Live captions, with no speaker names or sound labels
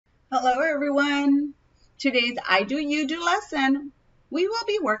Hello everyone. Today's I Do You Do lesson, we will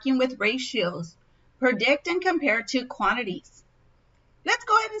be working with ratios, predict and compare two quantities. Let's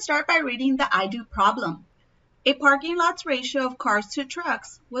go ahead and start by reading the I Do problem. A parking lot's ratio of cars to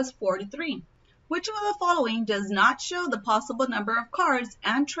trucks was 4:3. Which of the following does not show the possible number of cars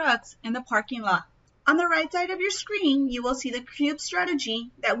and trucks in the parking lot? On the right side of your screen, you will see the cube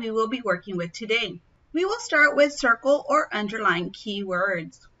strategy that we will be working with today. We will start with circle or underline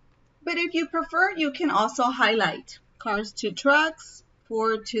keywords. But if you prefer, you can also highlight. Cars to trucks,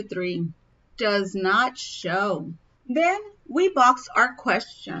 4:3. Does not show. Then we box our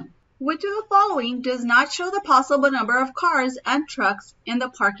question. Which of the following does not show the possible number of cars and trucks in the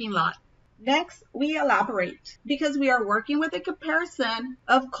parking lot? Next, we elaborate. Because we are working with a comparison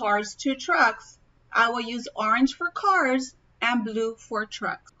of cars to trucks, I will use orange for cars and blue for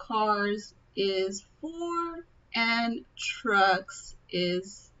trucks. Cars is 4 and trucks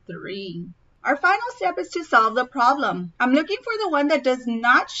is 3. Our final step is to solve the problem. I'm looking for the one that does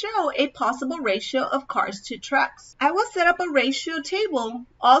not show a possible ratio of cars to trucks. I will set up a ratio table,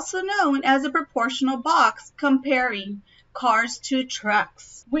 also known as a proportional box, comparing cars to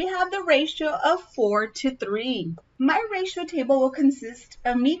trucks. We have the ratio of 4:3. My ratio table will consist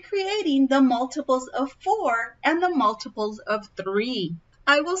of me creating the multiples of 4 and the multiples of 3.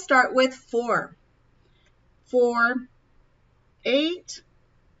 I will start with 4. 4, 8,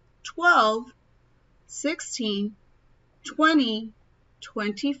 12, 16, 20,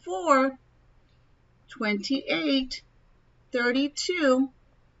 24, 28, 32,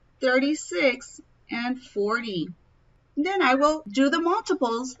 36, and 40. Then I will do the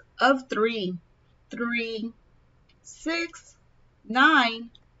multiples of 3. 3, 6, 9,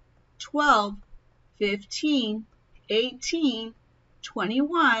 12, 15, 18,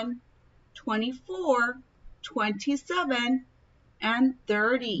 21, 24, 27, and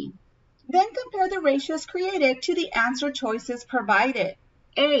 30. Then compare the ratios created to the answer choices provided.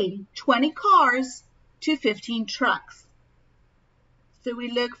 A, 20 cars to 15 trucks. So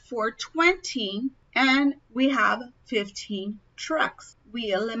we look for 20 and we have 15 trucks.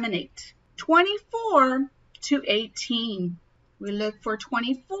 We eliminate. 24 to 18. We look for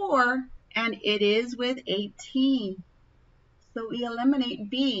 24 and it is with 18. So we eliminate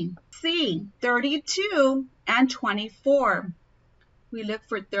B. C, 32 and 24. We look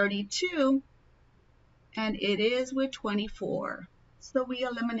for 32 and it is with 24. So we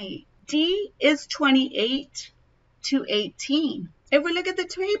eliminate. D is 28 to 18. If we look at the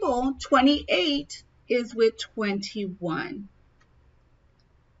table, 28 is with 21.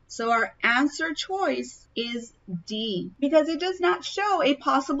 So our answer choice is D because it does not show a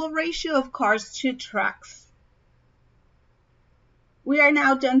possible ratio of cars to trucks. We are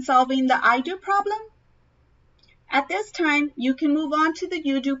now done solving the I Do problem. At this time, you can move on to the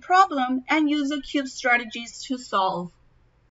You Do problem and use the cube strategies to solve.